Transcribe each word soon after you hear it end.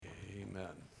Amen.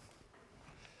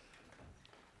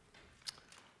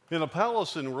 In a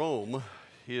palace in Rome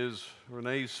is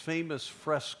Rene's famous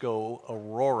fresco,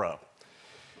 Aurora.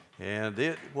 And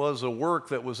it was a work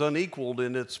that was unequaled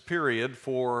in its period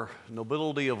for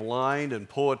nobility of line and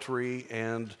poetry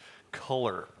and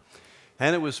color.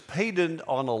 And it was painted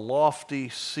on a lofty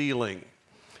ceiling.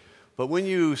 But when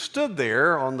you stood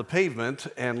there on the pavement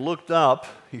and looked up,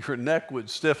 your neck would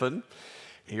stiffen,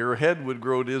 your head would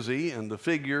grow dizzy, and the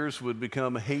figures would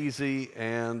become hazy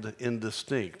and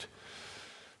indistinct.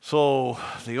 So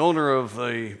the owner of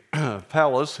the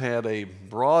palace had a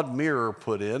broad mirror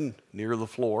put in near the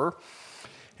floor,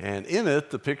 and in it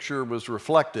the picture was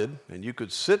reflected, and you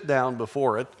could sit down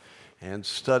before it and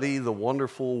study the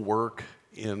wonderful work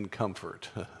in comfort.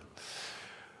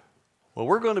 Well,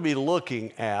 we're going to be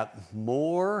looking at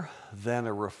more than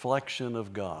a reflection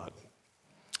of God.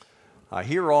 I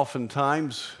hear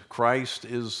oftentimes Christ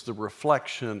is the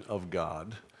reflection of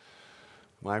God.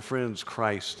 My friends,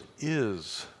 Christ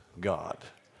is God.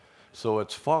 So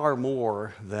it's far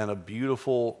more than a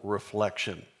beautiful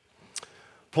reflection.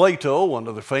 Plato, one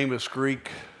of the famous Greek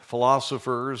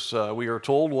philosophers, we are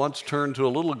told, once turned to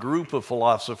a little group of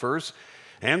philosophers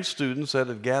and students that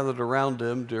had gathered around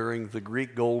him during the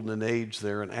Greek Golden Age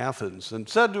there in Athens, and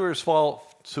said to his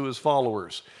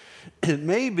followers, "It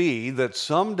may be that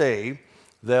someday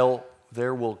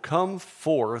there will come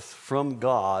forth from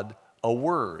God a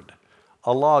word,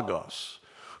 a logos,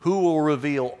 who will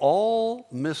reveal all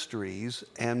mysteries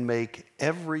and make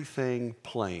everything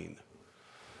plain."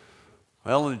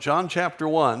 Well, in John chapter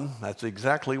 1, that's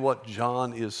exactly what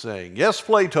John is saying. Yes,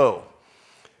 Plato,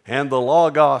 and the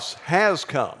logos has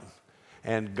come,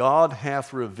 and God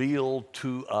hath revealed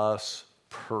to us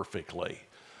perfectly.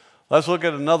 Let's look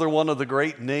at another one of the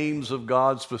great names of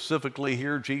God, specifically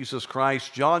here, Jesus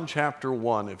Christ. John chapter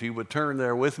 1, if you would turn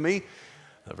there with me.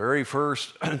 The very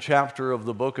first chapter of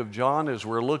the book of John, as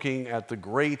we're looking at the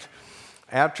great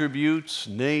attributes,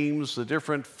 names, the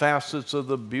different facets of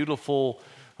the beautiful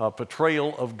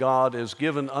portrayal of God as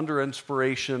given under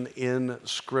inspiration in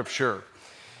Scripture.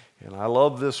 And I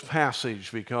love this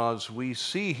passage because we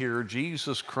see here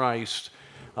Jesus Christ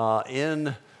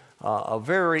in a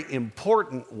very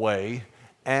important way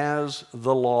as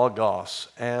the Logos,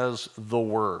 as the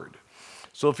Word.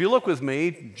 So if you look with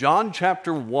me, John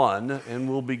chapter 1, and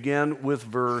we'll begin with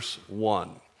verse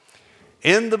 1.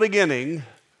 In the beginning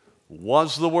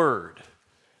was the Word,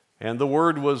 and the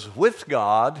Word was with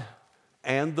God,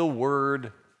 and the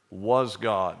Word was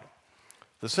God.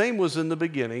 The same was in the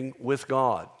beginning with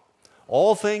God.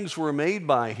 All things were made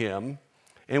by him,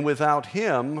 and without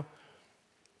him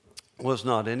was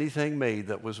not anything made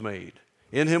that was made.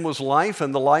 In him was life,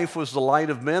 and the life was the light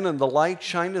of men, and the light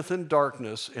shineth in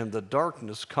darkness, and the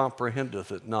darkness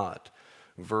comprehendeth it not.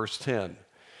 Verse 10.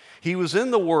 He was in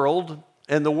the world,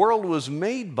 and the world was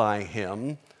made by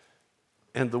him,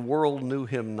 and the world knew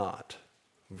him not.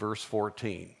 Verse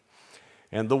 14.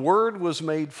 And the Word was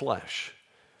made flesh,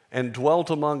 and dwelt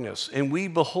among us, and we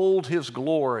behold his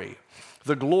glory,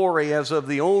 the glory as of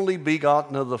the only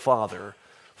begotten of the Father,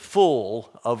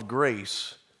 full of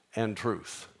grace and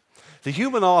truth. The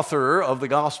human author of the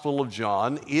Gospel of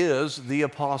John is the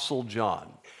Apostle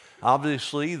John.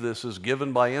 Obviously, this is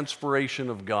given by inspiration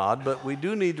of God, but we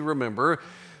do need to remember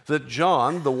that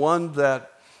John, the one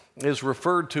that is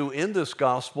referred to in this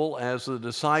Gospel as the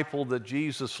disciple that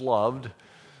Jesus loved,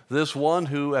 this one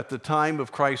who at the time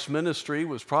of Christ's ministry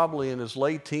was probably in his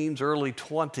late teens, early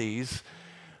 20s,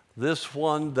 this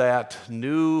one that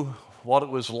knew what it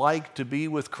was like to be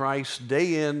with Christ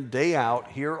day in, day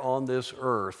out here on this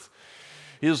earth,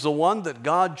 is the one that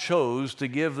God chose to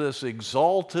give this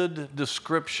exalted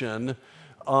description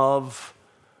of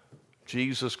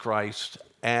Jesus Christ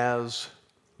as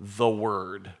the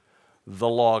Word, the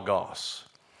Logos.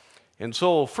 And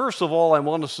so, first of all, I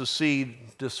want us to see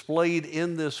displayed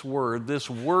in this word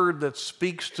that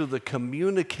speaks to the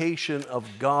communication of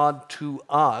God to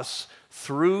us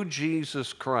through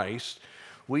Jesus Christ.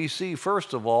 We see,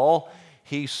 first of all,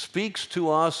 he speaks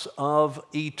to us of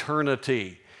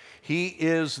eternity. He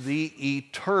is the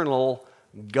eternal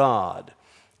God.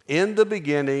 In the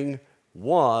beginning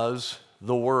was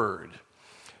the Word.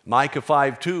 Micah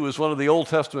 5:2 is one of the Old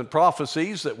Testament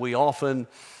prophecies that we often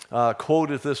quote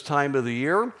at this time of the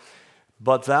year.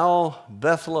 But thou,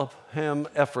 Bethlehem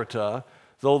Ephratah,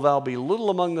 though thou be little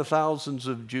among the thousands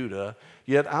of Judah,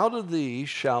 yet out of thee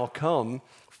shall come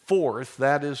forth,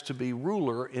 that is to be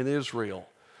ruler in Israel,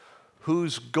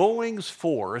 whose goings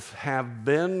forth have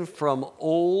been from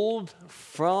old,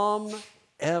 from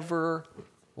everlasting.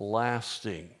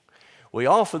 We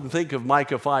often think of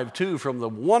Micah 5:2 from the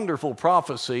wonderful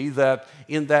prophecy that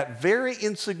in that very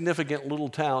insignificant little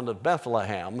town of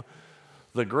Bethlehem,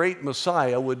 the great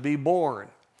Messiah would be born.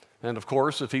 And of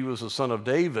course, if he was the son of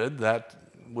David, that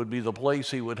would be the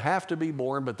place he would have to be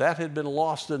born, but that had been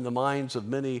lost in the minds of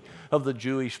many of the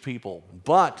Jewish people.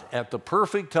 But at the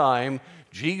perfect time,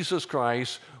 Jesus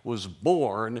Christ was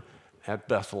born at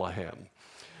Bethlehem.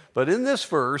 But in this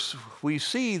verse, we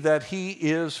see that he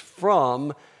is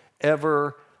from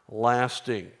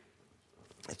everlasting.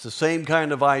 It's the same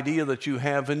kind of idea that you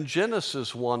have in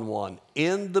Genesis 1:1.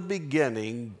 In the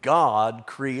beginning, God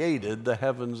created the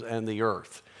heavens and the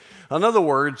earth. In other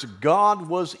words, God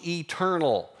was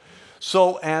eternal.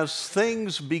 So as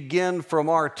things begin from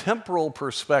our temporal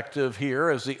perspective here,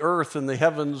 as the earth and the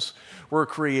heavens were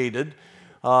created,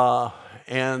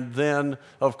 and then,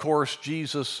 of course,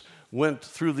 Jesus went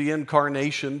through the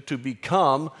incarnation to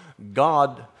become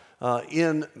God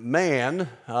in man,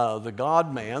 the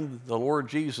God-man, the Lord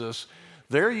Jesus.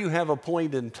 There you have a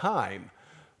point in time.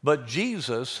 But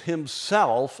Jesus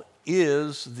himself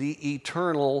is the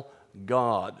eternal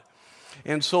God.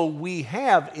 And so we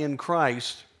have in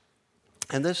Christ,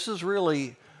 and this is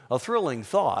really a thrilling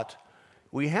thought,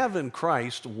 we have in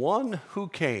Christ one who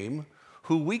came,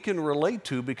 who we can relate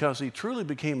to because he truly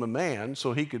became a man,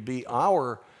 so he could be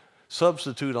our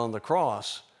substitute on the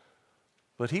cross,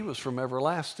 but he was from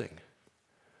everlasting.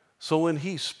 So when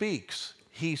he speaks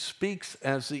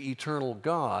as the eternal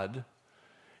God,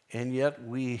 and yet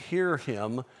we hear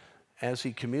him as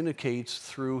he communicates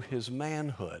through his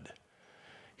manhood.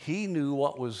 He knew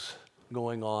what was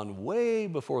going on way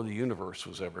before the universe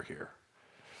was ever here.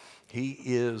 He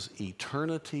is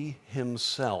eternity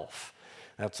himself.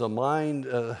 That's a mind,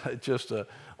 just an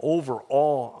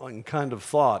overall kind of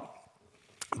thought.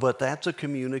 But that's a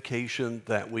communication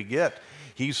that we get.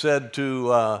 He said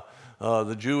to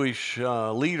the Jewish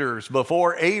leaders,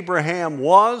 before Abraham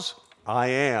was, I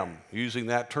am, using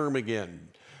that term again.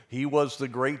 He was the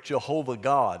great Jehovah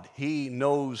God. He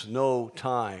knows no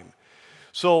time.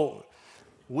 So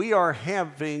we are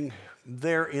having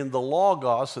there in the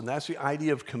Logos, and that's the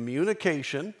idea of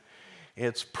communication.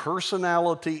 It's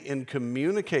personality in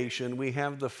communication. We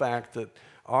have the fact that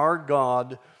our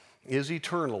God is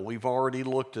eternal. We've already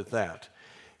looked at that.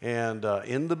 And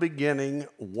in the beginning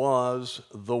was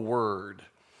the Word.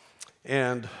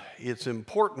 And it's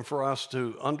important for us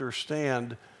to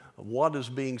understand what is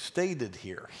being stated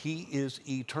here. He is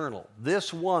eternal.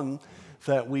 This one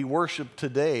that we worship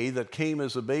today that came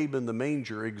as a babe in the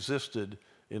manger existed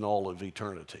in all of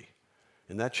eternity.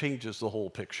 And that changes the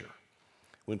whole picture.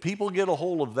 When people get a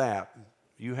hold of that,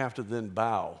 you have to then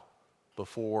bow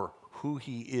before who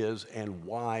he is and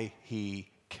why he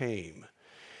came.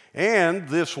 And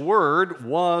this Word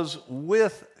was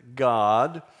with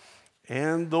God,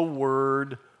 and the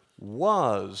Word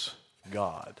was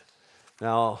God.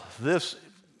 Now, this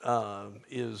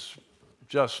is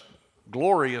just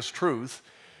glorious truth.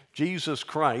 Jesus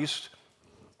Christ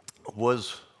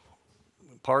was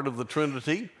part of the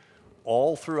Trinity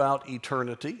all throughout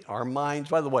eternity. Our minds,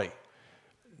 by the way,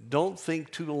 don't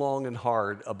think too long and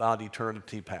hard about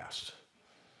eternity past.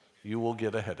 You will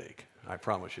get a headache. I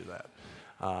promise you that.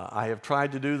 I have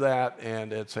tried to do that,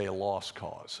 and it's a lost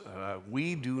cause.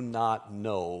 We do not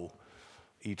know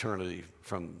eternity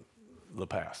from the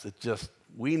past. It's just,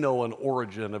 we know an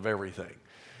origin of everything.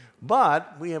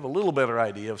 But we have a little better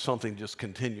idea of something just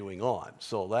continuing on.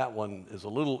 So that one is a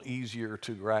little easier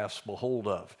to grasp a hold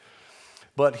of.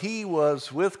 But he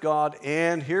was with God,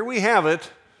 and here we have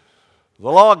it, the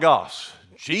Logos.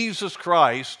 Jesus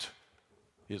Christ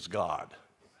is God.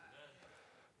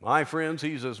 My friends,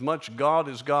 he's as much God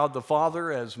as God the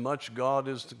Father, as much God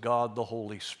as God the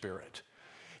Holy Spirit.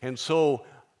 And so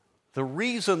the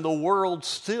reason the world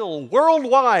still,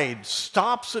 worldwide,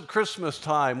 stops at Christmas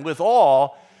time with awe,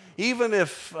 even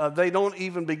if they don't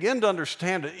even begin to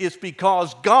understand it, it's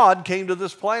because God came to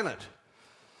this planet.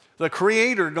 The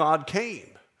Creator God came.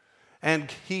 And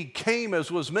he came,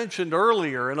 as was mentioned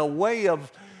earlier, in a way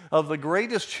of the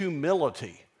greatest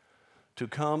humility to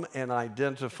come and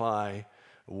identify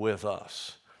with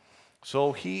us.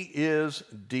 So he is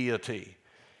deity.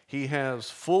 He has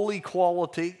full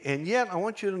equality, and yet I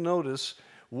want you to notice,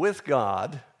 with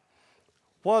God,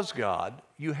 was God,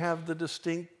 you have the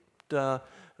distinct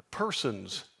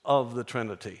persons of the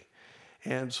Trinity.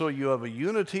 And so you have a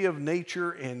unity of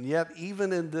nature, and yet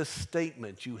even in this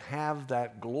statement, you have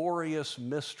that glorious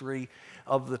mystery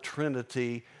of the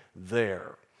Trinity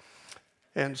there.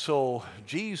 And so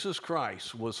Jesus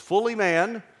Christ was fully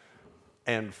man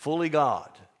and fully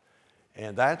God.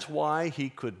 And that's why he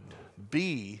could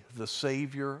be the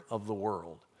Savior of the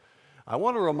world. I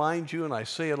want to remind you, and I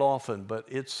say it often, but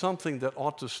it's something that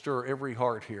ought to stir every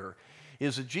heart here,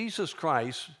 is that Jesus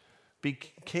Christ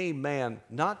became man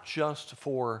not just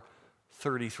for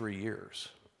 33 years.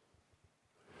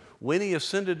 When he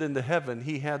ascended into heaven,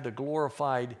 he had the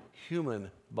glorified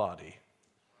human body.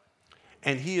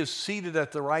 And he is seated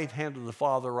at the right hand of the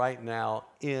Father right now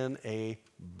in a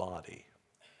body.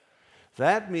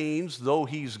 That means though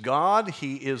he's God,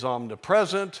 he is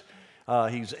omnipresent,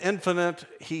 he's infinite,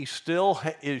 he still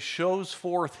shows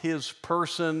forth his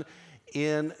person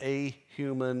in a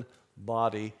human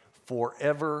body,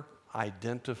 forever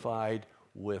identified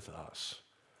with us.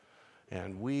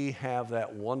 And we have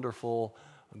that wonderful,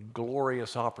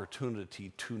 glorious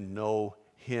opportunity to know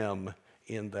him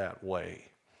in that way.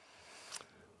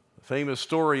 The famous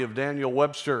story of Daniel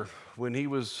Webster, when he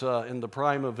was in the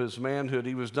prime of his manhood,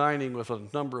 he was dining with a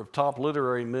number of top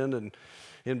literary men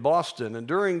in Boston. And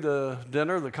during the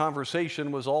dinner, the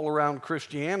conversation was all around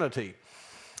Christianity.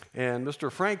 And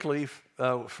Mr.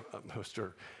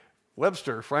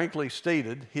 Webster frankly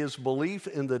stated his belief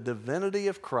in the divinity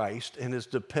of Christ and his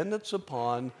dependence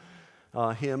upon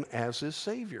him as his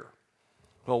Savior.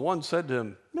 Well, one said to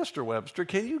him, "Mr. Webster,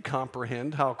 can you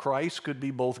comprehend how Christ could be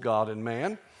both God and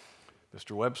man?"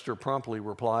 Mr. Webster promptly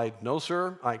replied, "No,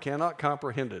 sir, I cannot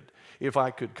comprehend it. If I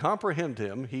could comprehend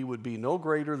him, he would be no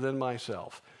greater than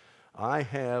myself. I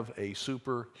have a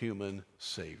superhuman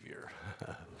Savior."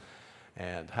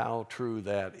 And how true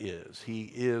that is. He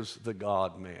is the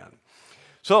God-man.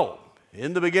 So,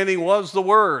 in the beginning was the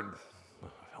Word,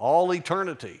 all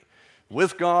eternity,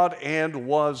 with God and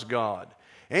was God.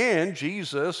 And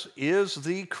Jesus is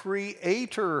the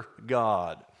Creator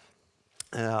God.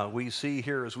 We see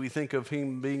here as we think of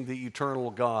him being the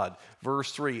eternal God.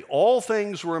 Verse 3, all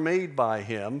things were made by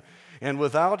him, and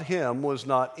without him was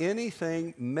not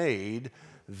anything made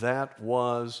that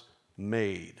was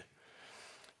made.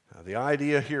 The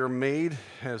idea here made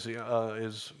has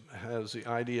the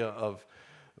idea of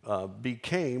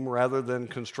became rather than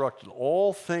constructed.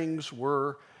 All things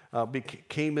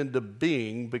came into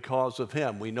being because of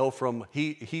him. We know from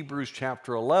Hebrews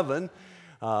chapter 11,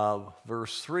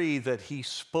 verse 3, that he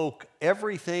spoke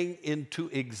everything into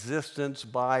existence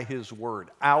by his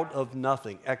word, out of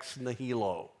nothing, ex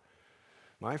nihilo.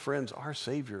 My friends, our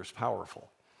Savior is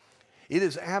powerful. It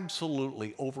is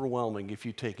absolutely overwhelming if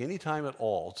you take any time at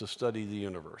all to study the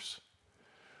universe,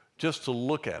 just to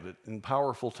look at it in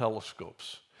powerful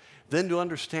telescopes, then to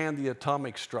understand the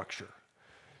atomic structure,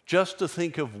 just to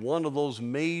think of one of those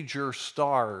major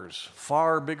stars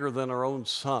far bigger than our own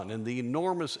sun and the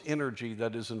enormous energy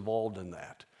that is involved in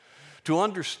that, to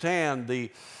understand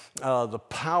the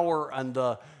power and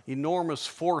the enormous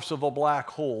force of a black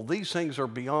hole. These things are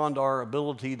beyond our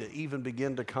ability to even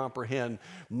begin to comprehend.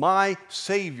 My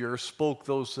Savior spoke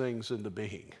those things into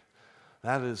being.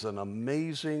 That is an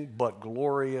amazing but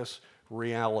glorious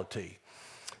reality.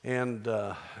 And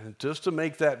just to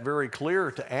make that very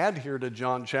clear, to add here to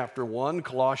John chapter 1,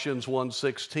 Colossians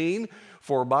 1:16,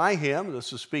 for by him,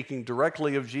 this is speaking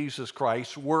directly of Jesus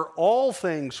Christ, were all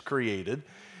things created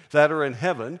that are in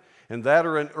heaven and that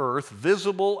are in earth,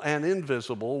 visible and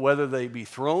invisible, whether they be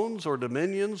thrones or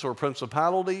dominions or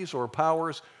principalities or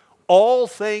powers. All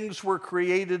things were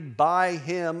created by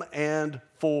him and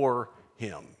for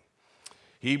him.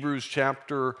 Hebrews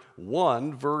chapter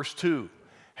 1, verse 2.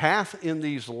 Hath in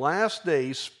these last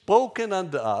days spoken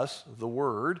unto us the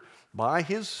word by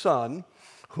his Son,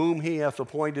 whom he hath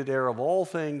appointed heir of all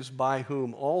things, by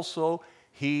whom also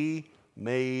he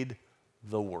made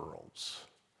the worlds.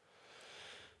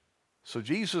 So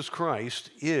Jesus Christ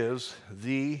is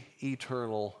the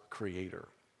eternal creator.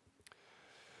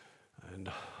 And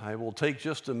I will take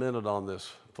just a minute on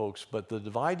this, folks, but the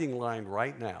dividing line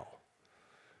right now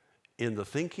in the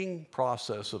thinking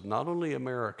process of not only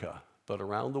America, but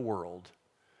around the world,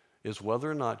 is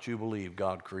whether or not you believe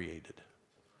God created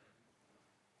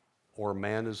or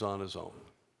man is on his own.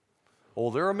 Oh,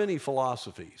 there are many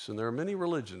philosophies and there are many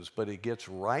religions, but it gets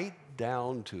right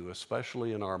down to,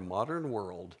 especially in our modern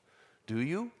world, do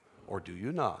you or do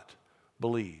you not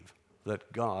believe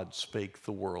that God spake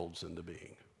the worlds into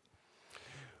being?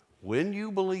 When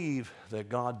you believe that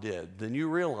God did, then you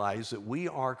realize that we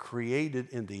are created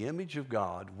in the image of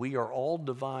God. We are all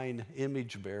divine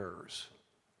image bearers.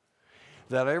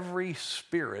 That every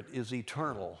spirit is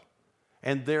eternal,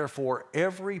 and therefore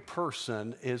every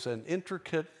person is an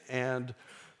intricate and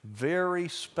very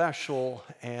special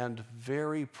and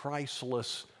very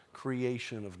priceless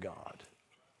creation of God.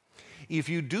 If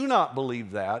you do not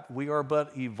believe that, we are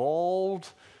but evolved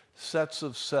sets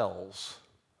of cells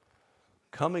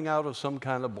coming out of some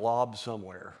kind of blob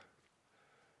somewhere.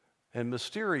 and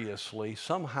mysteriously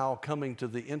somehow coming to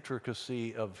the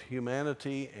intricacy of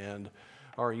humanity and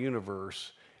our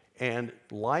universe. And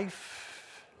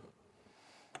life,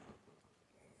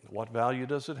 what value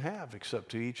does it have except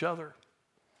to each other?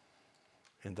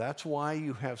 And that's why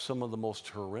you have some of the most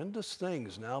horrendous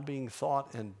things now being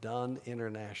thought and done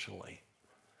internationally.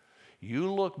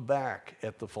 You look back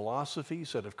at the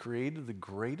philosophies that have created the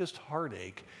greatest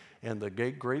heartache and the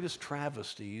greatest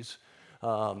travesties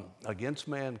against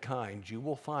mankind, you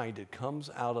will find it comes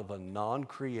out of a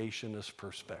non-creationist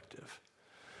perspective.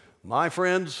 My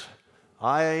friends,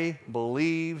 I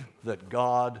believe that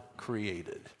God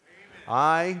created.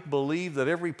 I believe that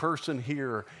every person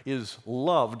here is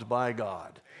loved by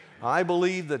God. I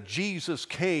believe that Jesus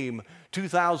came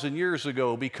 2,000 years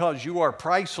ago because you are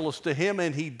priceless to him,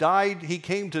 and he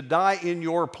came to die in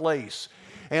your place,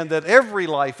 and that every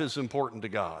life is important to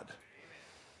God.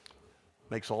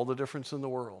 Makes all the difference in the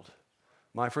world.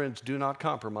 My friends, do not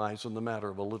compromise on the matter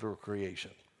of a literal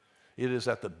creation. It is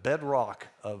at the bedrock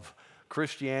of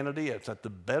Christianity. It's at the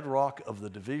bedrock of the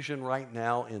division right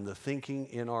now in the thinking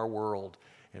in our world.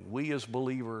 And we as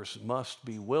believers must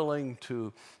be willing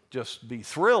to just be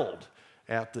thrilled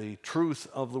at the truth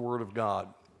of the Word of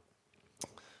God.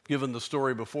 Given the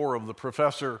story before of the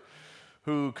professor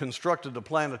who constructed a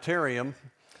planetarium,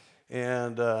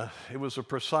 and it was a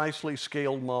precisely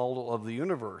scaled model of the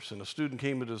universe. And a student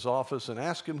came into his office and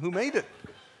asked him who made it.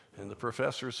 And the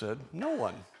professor said, "No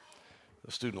one."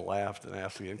 The student laughed and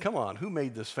asked again, "Come on, who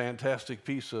made this fantastic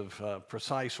piece of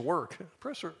precise work?" The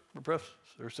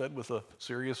professor said with a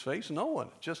serious face, "No one.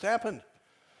 It just happened."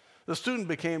 The student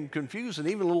became confused and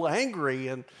even a little angry,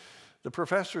 and the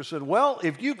professor said, "Well,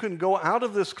 if you can go out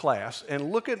of this class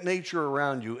and look at nature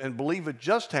around you and believe it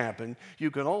just happened,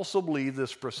 you can also believe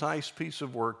this precise piece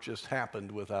of work just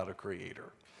happened without a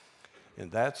creator."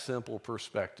 And that simple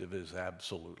perspective is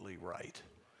absolutely right.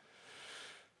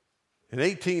 In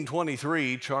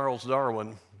 1823, Charles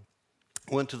Darwin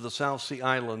went to the South Sea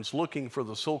Islands looking for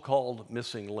the so-called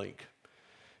missing link.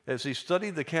 As he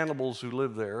studied the cannibals who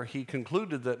lived there, he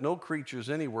concluded that no creatures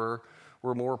anywhere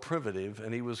were more primitive,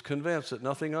 and he was convinced that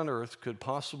nothing on earth could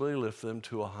possibly lift them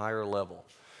to a higher level.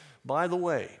 By the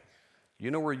way,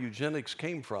 you know where eugenics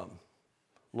came from?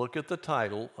 Look at the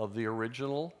title of the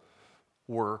original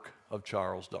work of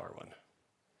Charles Darwin.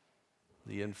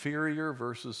 The inferior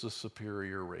versus the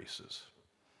superior races,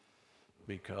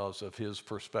 because of his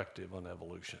perspective on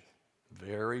evolution.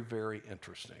 Very, very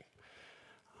interesting.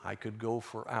 I could go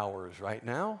for hours right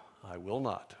now. I will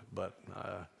not, but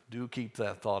do keep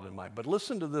that thought in mind. But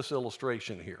listen to this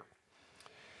illustration here.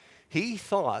 He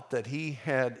thought that he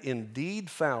had indeed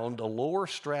found a lower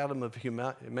stratum of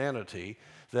humanity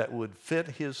that would fit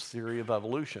his theory of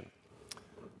evolution.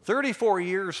 34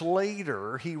 years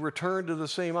later, he returned to the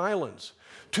same islands.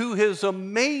 To his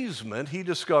amazement, he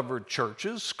discovered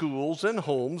churches, schools, and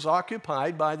homes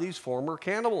occupied by these former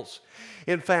cannibals.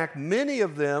 In fact, many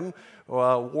of them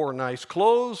wore nice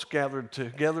clothes, gathered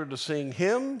together to sing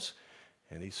hymns,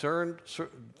 and he soon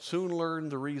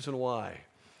learned the reason why.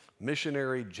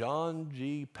 Missionary John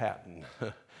G. Paton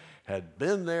had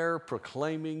been there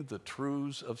proclaiming the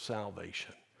truths of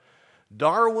salvation.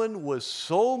 Darwin was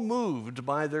so moved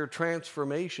by their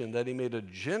transformation that he made a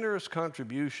generous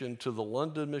contribution to the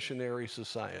London Missionary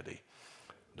Society.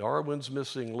 Darwin's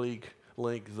missing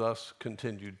link thus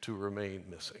continued to remain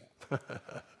missing.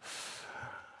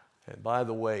 And by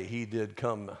the way, he did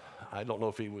come, I don't know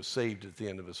if he was saved at the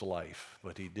end of his life,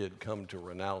 but he did come to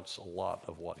renounce a lot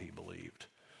of what he believed.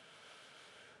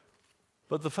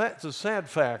 But the sad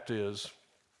fact is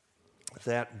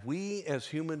that we as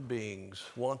human beings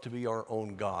want to be our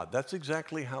own God. That's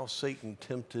exactly how Satan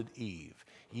tempted Eve.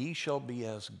 Ye shall be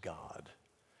as God.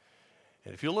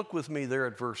 And if you look with me there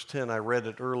at verse 10, I read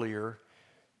it earlier.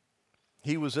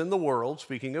 He was in the world,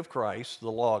 speaking of Christ,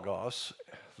 the Logos,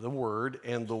 the Word,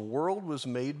 and the world was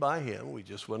made by him. We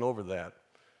just went over that.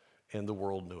 And the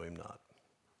world knew him not.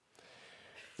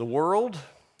 The world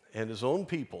and his own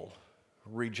people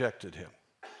rejected him.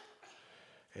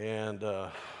 And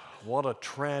what a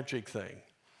tragic thing.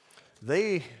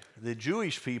 The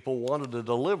Jewish people wanted a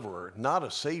deliverer, not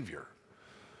a savior.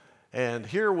 And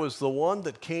here was the one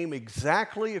that came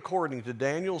exactly according to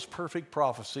Daniel's perfect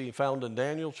prophecy found in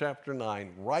Daniel chapter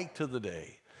 9, right to the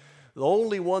day. The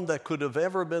only one that could have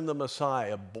ever been the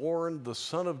Messiah, born the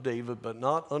son of David, but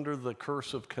not under the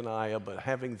curse of Coniah, but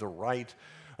having the right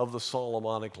of the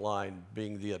Solomonic line,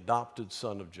 being the adopted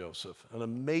son of Joseph. An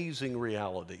amazing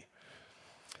reality.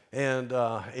 And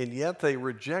yet they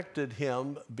rejected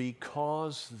him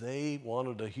because they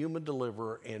wanted a human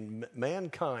deliverer, and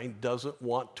mankind doesn't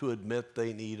want to admit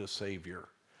they need a savior.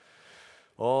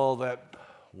 Oh, that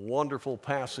wonderful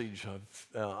passage of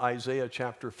Isaiah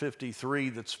chapter 53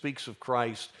 that speaks of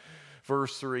Christ.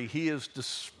 Verse 3, he is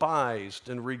despised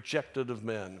and rejected of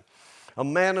men, a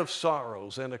man of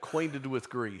sorrows and acquainted with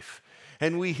grief.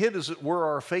 And we hid, as it were,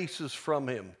 our faces from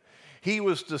him. He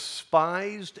was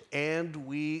despised, and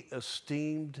we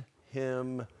esteemed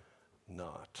him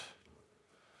not.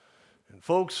 And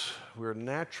folks, we're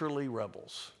naturally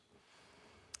rebels.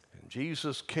 And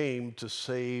Jesus came to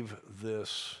save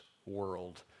this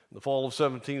world. In the fall of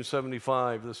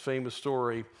 1775, this famous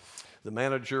story, the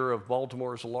manager of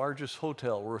Baltimore's largest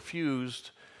hotel refused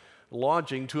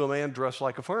lodging to a man dressed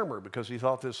like a farmer because he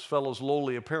thought this fellow's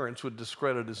lowly appearance would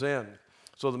discredit his inn.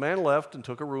 So the man left and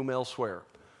took a room elsewhere.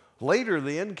 Later,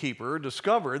 the innkeeper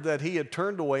discovered that he had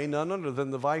turned away none other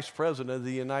than the Vice President of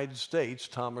the United States,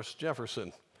 Thomas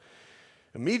Jefferson.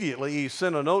 Immediately, he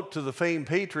sent a note to the famed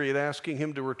patriot asking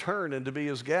him to return and to be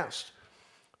his guest.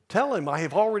 "Tell him I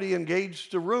have already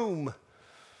engaged a room,"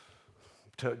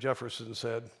 Jefferson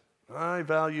said. "I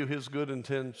value his good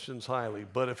intentions highly,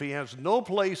 but if he has no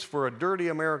place for a dirty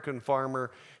American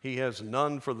farmer, he has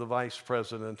none for the Vice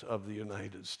President of the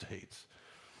United States."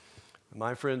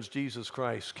 My friends, Jesus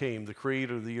Christ came, the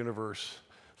creator of the universe,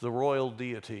 the royal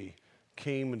deity,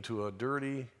 came into a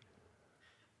dirty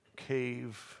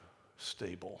cave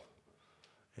stable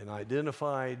and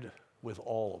identified with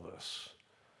all of us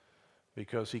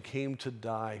because he came to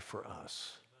die for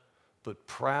us. But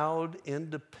proud,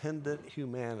 independent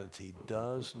humanity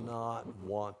does not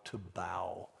want to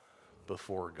bow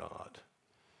before God.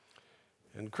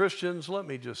 And Christians, let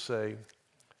me just say,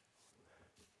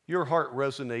 your heart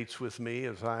resonates with me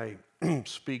as I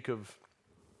speak of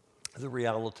the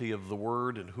reality of the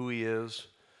Word and who He is.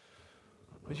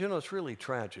 But you know, it's really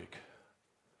tragic.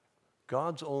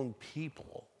 God's own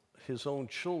people, His own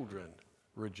children,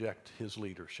 reject His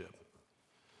leadership.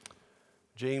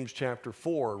 James chapter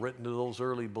 4, written to those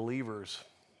early believers,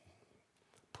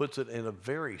 puts it in a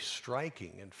very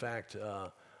striking, in fact,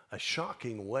 a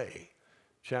shocking way.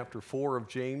 Chapter 4 of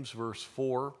James, verse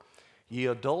 4, "Ye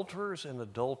adulterers and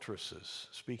adulteresses,"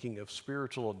 speaking of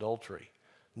spiritual adultery,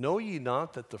 "know ye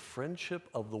not that the friendship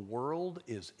of the world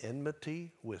is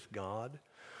enmity with God?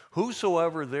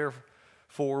 Whosoever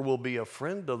therefore will be a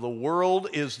friend of the world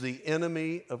is the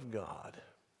enemy of God."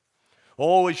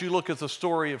 Oh, as you look at the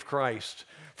story of Christ,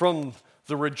 from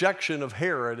the rejection of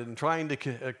Herod and trying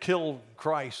to kill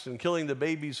Christ and killing the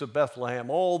babies of Bethlehem,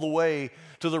 all the way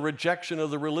to the rejection of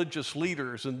the religious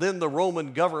leaders and then the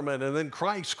Roman government and then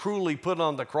Christ cruelly put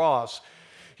on the cross,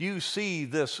 you see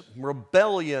this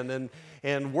rebellion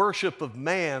and worship of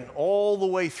man all the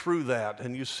way through that,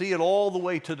 and you see it all the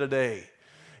way to today.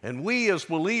 And we as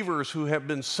believers who have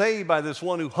been saved by this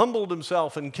one who humbled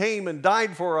himself and came and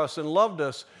died for us and loved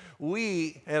us,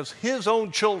 we as His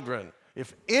own children,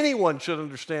 if anyone should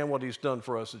understand what He's done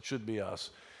for us, it should be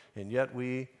us. And yet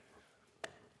we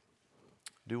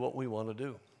do what we want to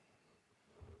do.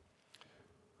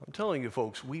 I'm telling you,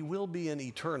 folks, we will be in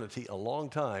eternity a long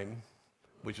time,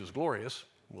 which is glorious.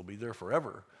 We'll be there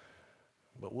forever.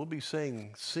 But we'll be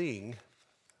seeing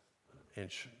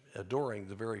and adoring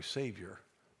the very Savior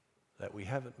that we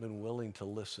haven't been willing to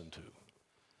listen to.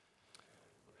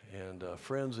 And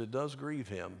friends, it does grieve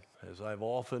Him, as I've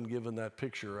often given that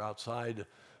picture outside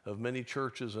of many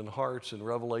churches and hearts in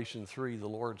Revelation 3, the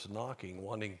Lord's knocking,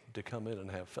 wanting to come in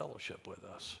and have fellowship with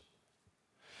us.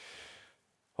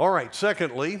 All right,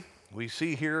 secondly, we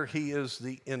see here He is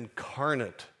the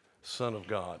incarnate Son of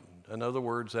God. In other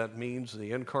words, that means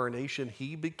the incarnation,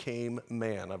 He became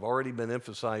man. I've already been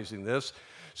emphasizing this.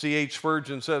 C.H.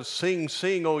 Spurgeon says, "Sing,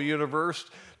 sing, O universe,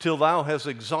 till thou hast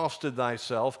exhausted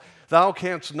thyself. Thou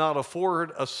canst not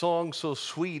afford a song so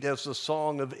sweet as the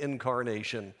song of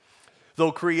incarnation.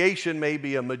 Though creation may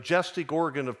be a majestic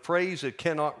organ of praise, it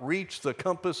cannot reach the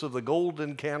compass of the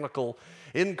golden canticle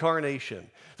incarnation.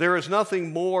 There is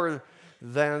nothing more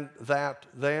than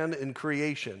in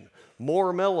creation,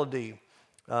 more melody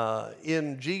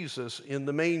in Jesus in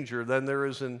the manger than there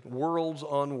is in worlds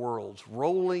on worlds,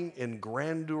 rolling in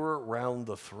grandeur round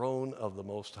the throne of the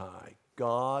Most High.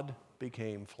 God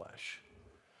became flesh."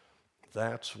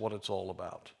 That's what it's all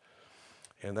about.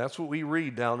 And that's what we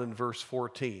read down in verse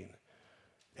 14.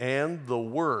 "And the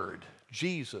Word,"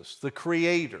 Jesus, the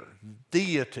Creator,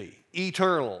 deity,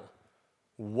 eternal,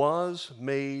 "was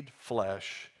made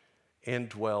flesh and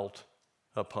dwelt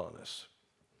upon us."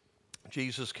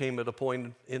 Jesus came at a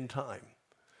point in time.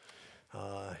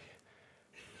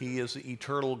 He is the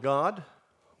eternal God,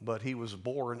 but He was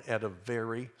born at a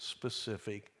very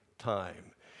specific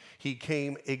time. He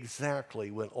came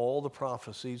exactly when all the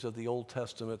prophecies of the Old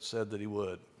Testament said that He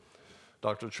would.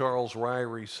 Dr. Charles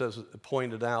Ryrie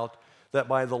pointed out that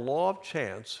by the law of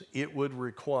chance, it would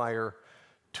require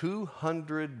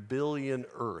 200 billion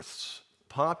Earths,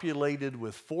 populated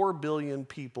with 4 billion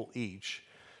people each,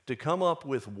 to come up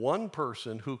with one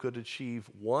person who could achieve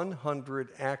 100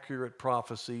 accurate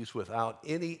prophecies without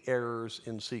any errors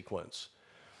in sequence.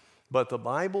 But the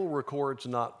Bible records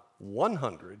not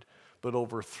 100, but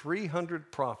over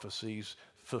 300 prophecies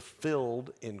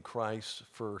fulfilled in Christ's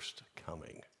first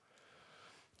coming.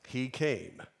 He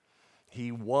came.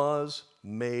 He was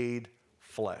made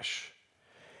flesh.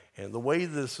 And the way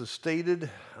this is stated,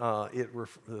 it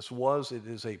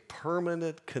is a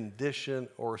permanent condition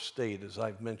or state, as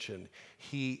I've mentioned.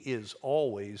 He is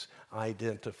always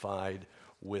identified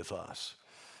with us.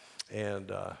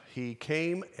 And he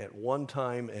came at one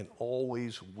time and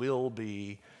always will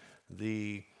be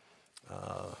the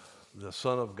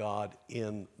Son of God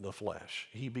in the flesh.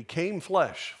 He became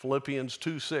flesh, Philippians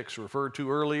 2:6, referred to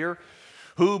earlier,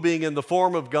 who, being in the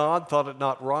form of God, thought it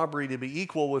not robbery to be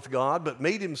equal with God, but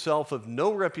made himself of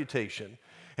no reputation,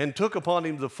 and took upon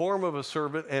him the form of a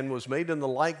servant, and was made in the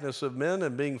likeness of men,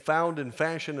 and being found in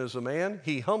fashion as a man,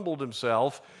 he humbled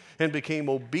himself, and became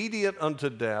obedient unto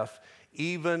death,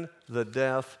 even the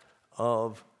death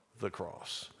of the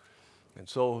cross. And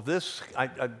so this,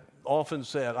 I often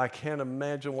said, I can't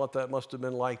imagine what that must have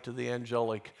been like to the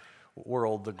angelic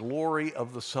world. The glory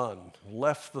of the Son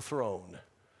left the throne,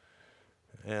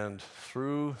 and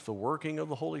through the working of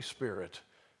the Holy Spirit,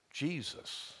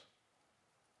 Jesus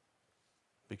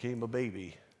became a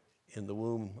baby in the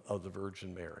womb of the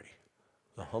Virgin Mary,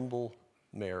 the humble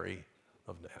Mary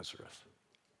of Nazareth.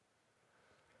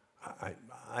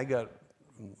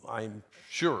 I'm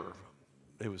sure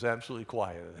it was absolutely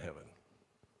quiet in heaven.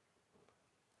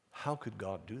 How could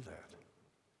God do that?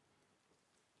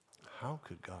 How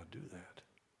could God do that?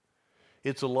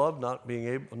 It's a love not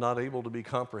able to be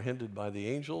comprehended by the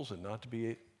angels and not to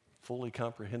be fully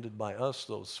comprehended by us,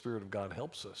 though the Spirit of God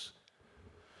helps us.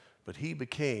 But he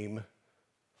became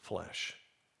flesh.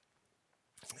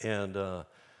 And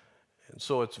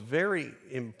so it's very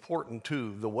important,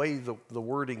 too, the way the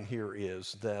wording here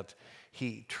is, that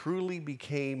he truly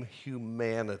became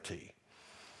humanity.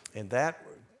 And that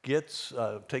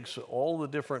takes all the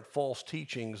different false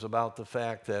teachings about the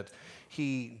fact that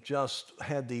he just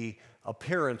had the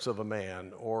appearance of a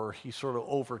man, or he sort of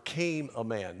overcame a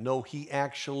man. No, he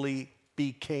actually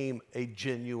became a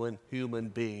genuine human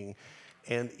being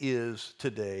and is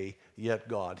today yet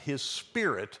God. His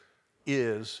spirit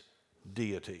is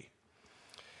deity.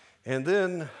 And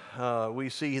then we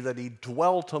see that he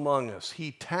dwelt among us.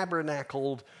 He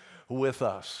tabernacled with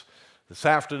us. This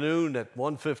afternoon at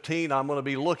 1:15, I'm going to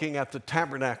be looking at the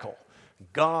tabernacle,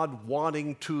 God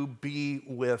wanting to be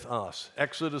with us.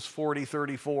 Exodus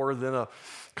 40:34, then a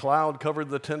cloud covered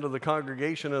the tent of the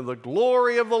congregation, and the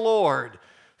glory of the Lord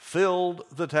filled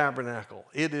the tabernacle.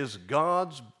 It is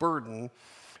God's burden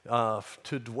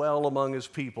to dwell among his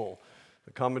people.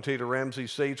 The commentator Ramsey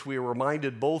states, we are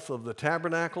reminded both of the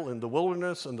tabernacle in the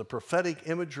wilderness and the prophetic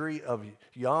imagery of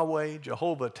Yahweh,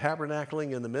 Jehovah,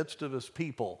 tabernacling in the midst of his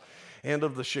people, and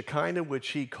of the Shekinah which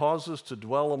he causes to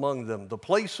dwell among them. The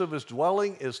place of his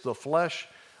dwelling is the flesh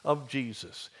of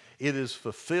Jesus. It is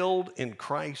fulfilled in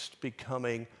Christ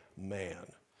becoming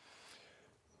man.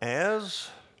 As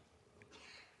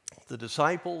the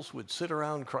disciples would sit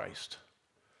around Christ,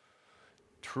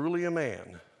 truly a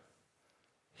man,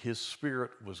 his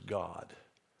spirit was God.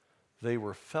 They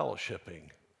were fellowshipping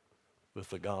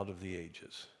with the God of the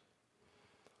ages.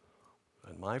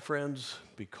 And my friends,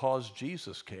 because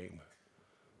Jesus came,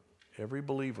 every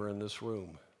believer in this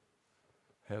room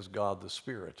has God the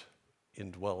Spirit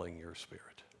indwelling your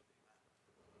spirit.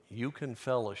 You can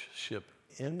fellowship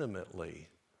intimately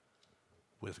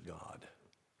with God.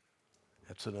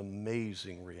 That's an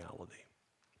amazing reality.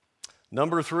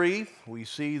 Number 3, we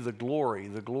see the glory,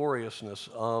 the gloriousness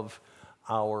of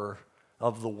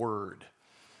the Word.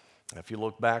 If you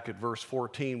look back at verse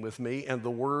 14 with me, and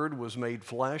the Word was made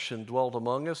flesh and dwelt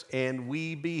among us, and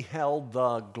we beheld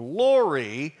the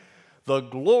glory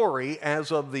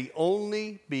as of the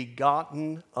only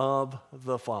begotten of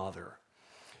the Father.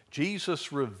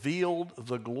 Jesus revealed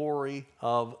the glory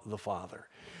of the Father.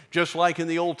 Just like in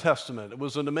the Old Testament, it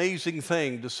was an amazing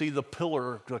thing to see the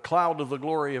pillar, the cloud of the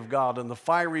glory of God, and the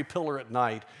fiery pillar at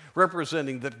night,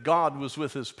 representing that God was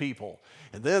with his people.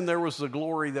 And then there was the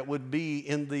glory that would be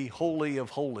in the Holy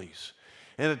of Holies.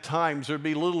 And at times there'd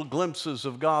be little glimpses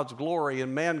of God's glory,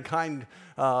 and mankind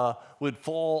would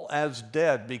fall as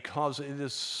dead because it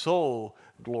is so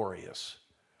glorious.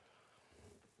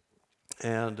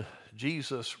 And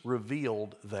Jesus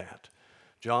revealed that.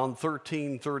 John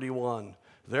 13:31.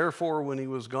 Therefore, when he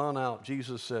was gone out,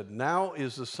 Jesus said, now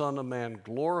is the Son of Man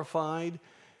glorified,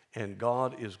 and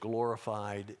God is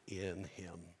glorified in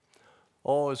him.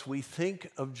 Oh, as we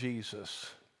think of Jesus,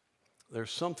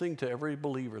 there's something to every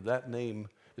believer. That name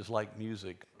is like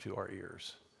music to our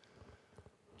ears.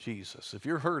 Jesus. If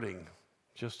you're hurting,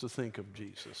 just to think of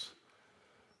Jesus.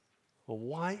 Well,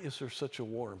 why is there such a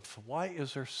warmth? Why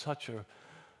is there such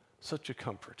a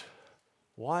comfort?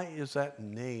 Why is that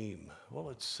name? Well,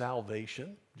 it's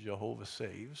salvation. Jehovah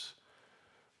saves.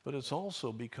 But it's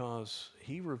also because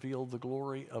he revealed the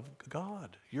glory of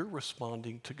God. You're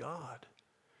responding to God.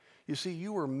 You see,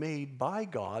 you were made by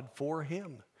God for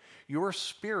him. Your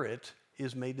spirit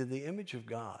is made in the image of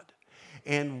God.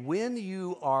 And when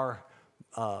you are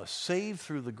saved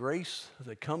through the grace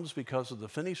that comes because of the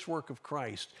finished work of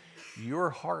Christ, your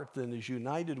heart then is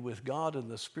united with God, and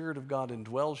the Spirit of God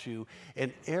indwells you,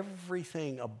 and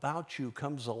everything about you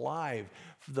comes alive.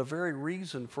 The very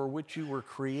reason for which you were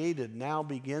created now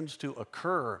begins to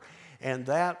occur, and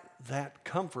that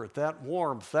comfort, that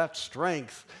warmth, that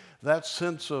strength, that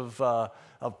sense of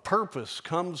purpose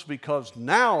comes because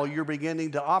now you're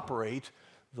beginning to operate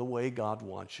the way God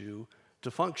wants you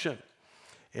to function.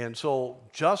 And so,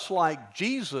 just like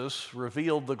Jesus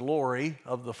revealed the glory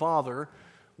of the Father,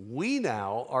 we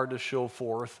now are to show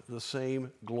forth the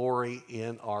same glory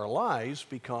in our lives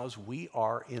because we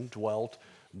are indwelt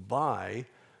by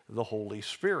the Holy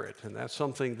Spirit. And that's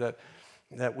something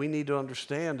that we need to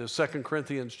understand, as 2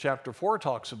 Corinthians chapter 4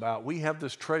 talks about. We have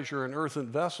this treasure in earthen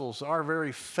vessels. Our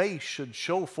very face should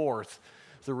show forth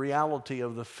the reality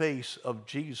of the face of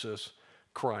Jesus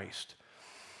Christ.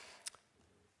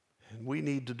 And we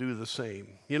need to do the same.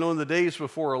 You know, in the days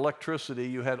before electricity,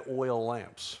 you had oil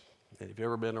lamps. And if you've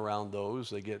ever been around those,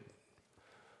 they get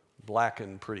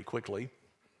blackened pretty quickly.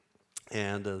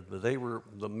 And they were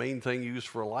the main thing used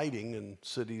for lighting in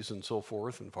cities and so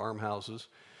forth, and farmhouses.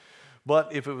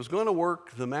 But if it was going to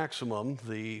work the maximum,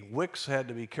 the wicks had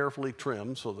to be carefully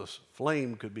trimmed so the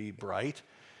flame could be bright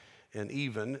and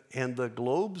even, and the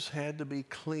globes had to be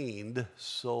cleaned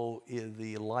so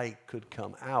the light could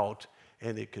come out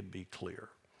and it could be clear.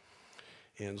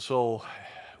 And so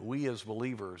we as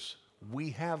believers,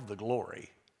 we have the glory,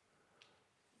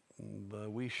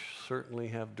 but we certainly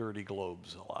have dirty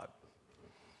globes a lot.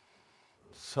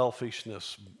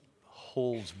 Selfishness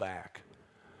holds back.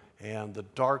 And the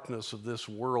darkness of this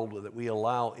world that we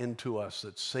allow into us,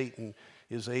 that Satan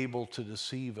is able to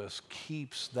deceive us,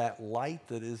 keeps that light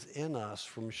that is in us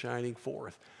from shining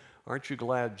forth. Aren't you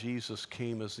glad Jesus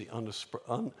came as the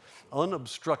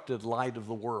unobstructed light of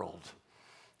the world?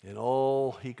 And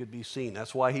oh, he could be seen.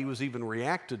 That's why he was even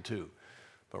reacted to.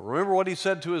 But remember what he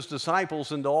said to his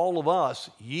disciples and to all of us: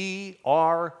 ye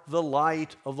are the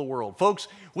light of the world. Folks,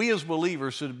 we as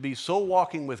believers should be so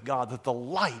walking with God that the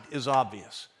light is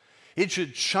obvious. It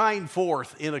should shine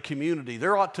forth in a community.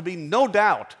 There ought to be no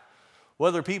doubt,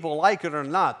 whether people like it or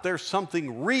not, there's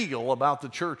something real about the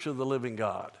church of the living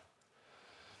God.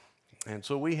 And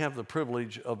so we have the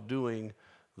privilege of doing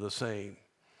the same.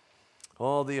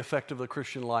 Oh, the effect of the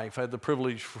Christian life. I had the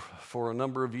privilege for a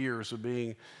number of years of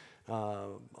being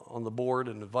on the board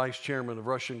and the vice chairman of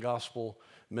Russian Gospel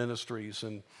Ministries.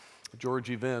 And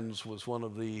George Evans was one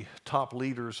of the top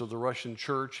leaders of the Russian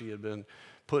church. He had been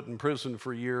put in prison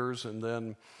for years, and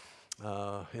then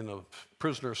in a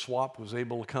prisoner swap was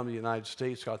able to come to the United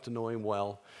States, got to know him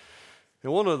well.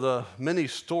 And one of the many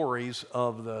stories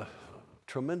of the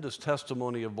tremendous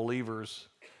testimony of believers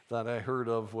that I heard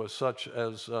of was such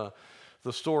as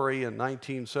the story in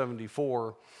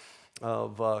 1974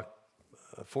 of a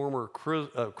former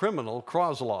criminal,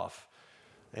 Kozlov,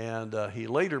 and he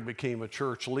later became a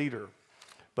church leader.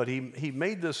 But he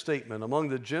made this statement: among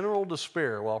the general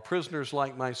despair, while prisoners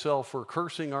like myself were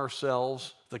cursing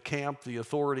ourselves, the camp, the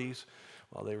authorities,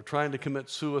 while they were trying to commit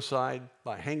suicide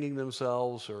by hanging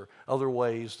themselves or other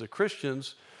ways, the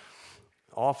Christians,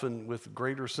 often with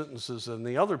greater sentences than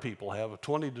the other people have, of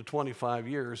 20 to 25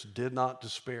 years, did not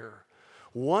despair.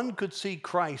 One could see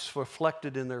Christ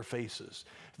reflected in their faces.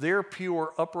 Their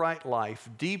pure, upright life,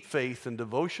 deep faith and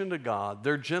devotion to God,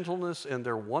 their gentleness and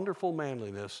their wonderful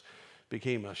manliness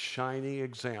became a shining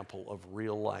example of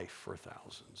real life for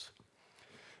thousands.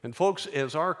 And folks,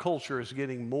 as our culture is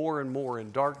getting more and more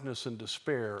in darkness and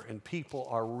despair, and people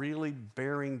are really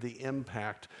bearing the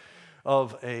impact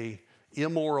of an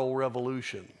immoral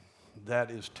revolution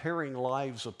that is tearing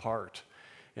lives apart,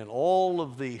 and all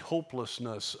of the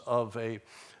hopelessness of a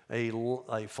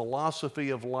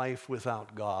philosophy of life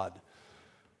without God,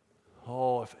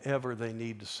 oh, if ever they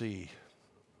need to see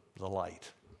the light,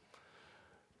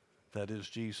 that is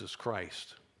Jesus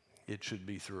Christ, it should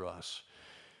be through us.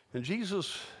 And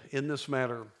Jesus, in this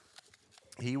matter,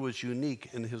 he was unique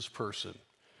in his person.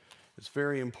 It's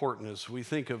very important as we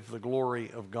think of the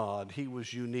glory of God. He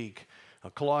was unique.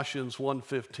 Colossians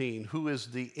 1:15, who is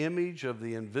the image of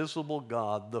the invisible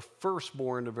God, the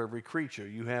firstborn of every creature.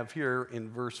 You have here in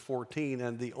verse 14,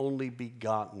 and the only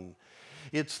begotten.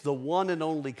 It's the one and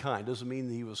only kind. Doesn't mean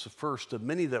he was the first of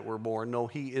many that were born. No,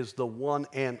 he is the one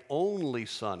and only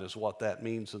Son is what that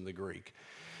means in the Greek.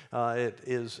 It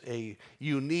is a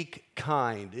unique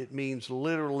kind. It means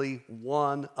literally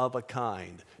one of a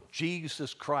kind.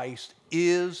 Jesus Christ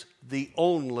is the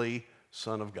only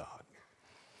Son of God.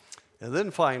 And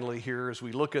then finally here, as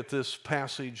we look at this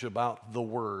passage about the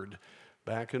Word,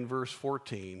 back in verse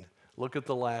 14, look at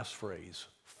the last phrase,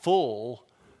 full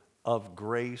of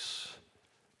grace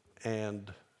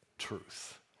and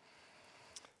truth.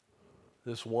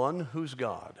 This one who's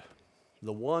God,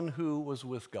 the one who was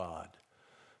with God,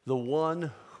 the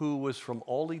one who was from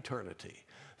all eternity,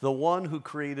 the one who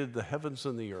created the heavens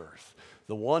and the earth,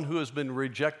 the one who has been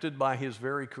rejected by his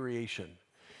very creation.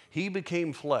 He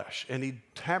became flesh and he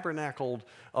tabernacled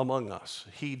among us.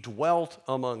 He dwelt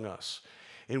among us.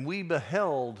 And we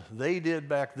beheld, they did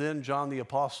back then, John the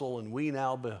Apostle, and we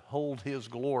now behold his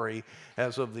glory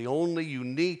as of the only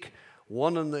unique,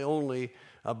 one and the only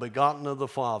begotten of the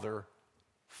Father,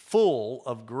 full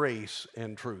of grace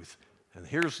and truth. And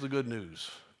here's the good news.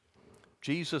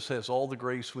 Jesus has all the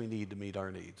grace we need to meet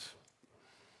our needs.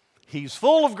 He's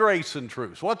full of grace and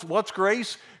truth. What's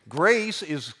grace? Grace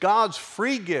is God's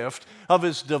free gift of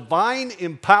his divine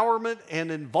empowerment and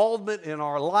involvement in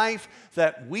our life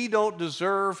that we don't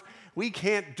deserve. We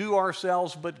can't do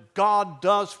ourselves, but God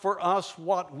does for us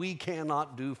what we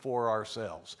cannot do for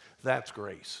ourselves. That's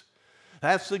grace.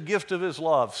 That's the gift of his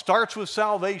love. Starts with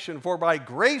salvation, for by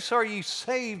grace are ye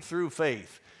saved through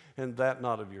faith, and that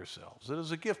not of yourselves. It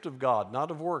is a gift of God,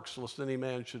 not of works, lest any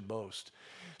man should boast.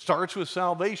 Starts with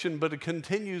salvation, but it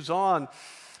continues on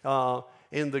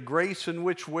in the grace in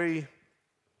which we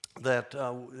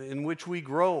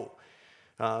grow.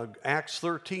 Acts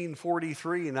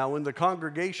 13:43. Now, when the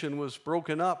congregation was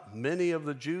broken up, many of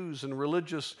the Jews and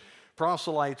religious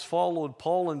proselytes followed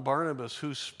Paul and Barnabas,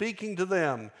 who, speaking to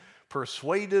them,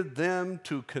 persuaded them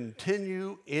to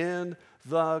continue in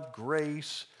the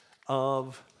grace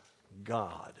of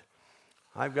God.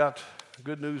 I've got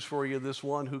good news for you. This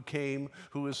one who came,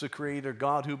 who is the Creator,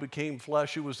 God who became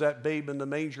flesh, who was that babe in the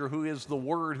manger, who is the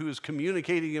Word, who is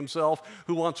communicating himself,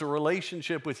 who wants a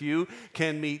relationship with you,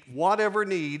 can meet whatever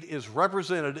need is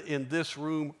represented in this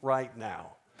room right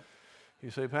now.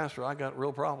 You say, Pastor, I got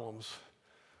real problems.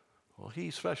 Well,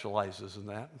 he specializes in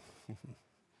that.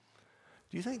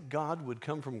 Do you think God would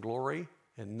come from glory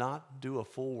and not do a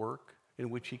full work in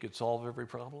which he could solve every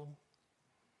problem?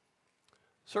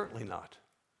 Certainly not.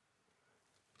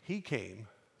 He came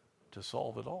to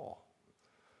solve it all,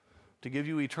 to give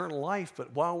you eternal life.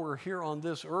 But while we're here on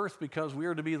this earth, because we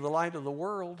are to be the light of the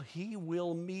world, he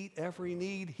will meet every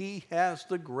need. He has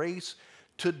the grace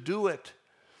to do it.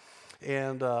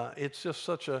 And it's just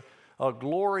such a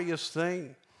glorious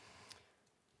thing.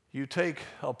 You take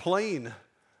a plane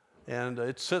and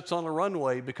it sits on a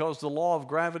runway because the law of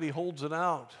gravity holds it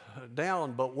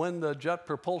down. But when the jet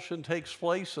propulsion takes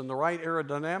place and the right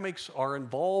aerodynamics are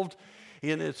involved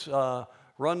in its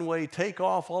runway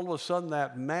takeoff, all of a sudden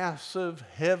that massive,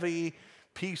 heavy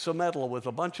piece of metal with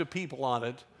a bunch of people on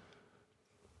it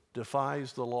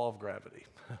defies the law of gravity.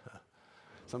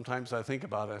 Sometimes I think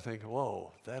about it, I think,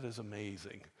 whoa, that is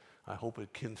amazing. I hope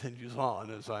it continues on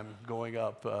as I'm going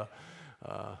up.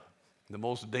 The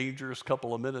most dangerous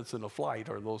couple of minutes in a flight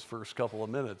are those first couple of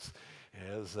minutes,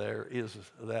 as there is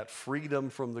that freedom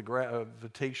from the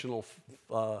gravitational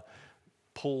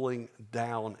pulling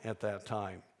down at that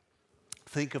time.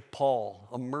 Think of Paul,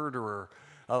 a murderer,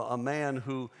 a man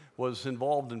who was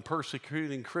involved in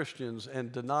persecuting Christians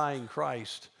and denying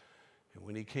Christ. And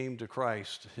when he came to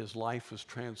Christ, his life was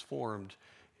transformed.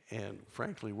 And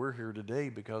frankly, we're here today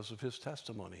because of his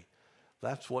testimony.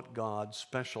 That's what God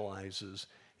specializes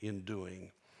in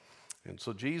doing. And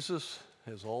so Jesus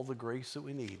has all the grace that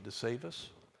we need to save us,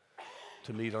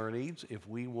 to meet our needs, if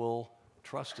we will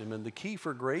trust him. And the key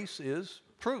for grace is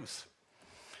truth.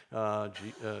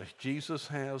 Jesus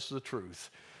has the truth.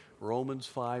 Romans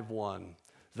 5:1.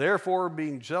 Therefore,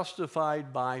 being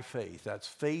justified by faith, that's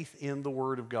faith in the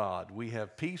Word of God, we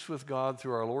have peace with God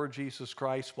through our Lord Jesus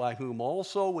Christ, by whom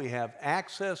also we have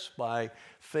access by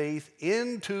faith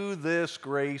into this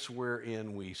grace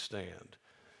wherein we stand,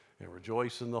 and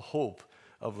rejoice in the hope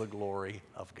of the glory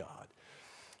of God.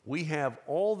 We have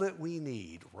all that we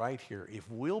need right here. If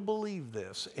we'll believe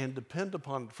this and depend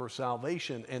upon it for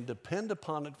salvation and depend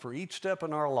upon it for each step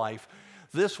in our life,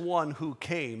 this one who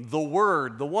came, the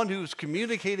Word, the one who's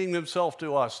communicating himself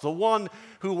to us, the one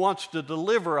who wants to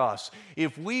deliver us,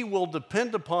 if we will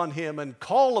depend upon him and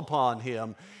call upon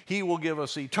him, he will give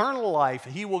us eternal life.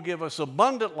 He will give us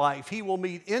abundant life. He will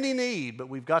meet any need, but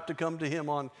we've got to come to him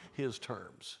on his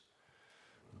terms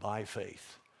by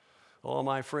faith. Oh,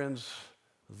 my friends,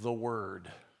 the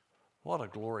Word. What a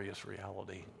glorious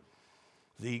reality.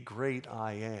 The great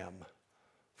I am.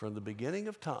 From the beginning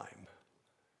of time,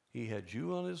 he had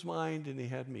you on his mind and he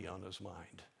had me on his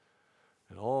mind.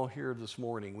 And all here this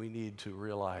morning, we need to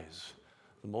realize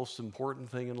the most important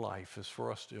thing in life is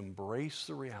for us to embrace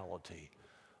the reality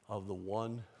of the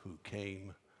one who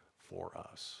came for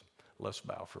us. Let's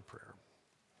bow for prayer.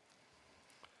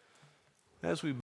 As we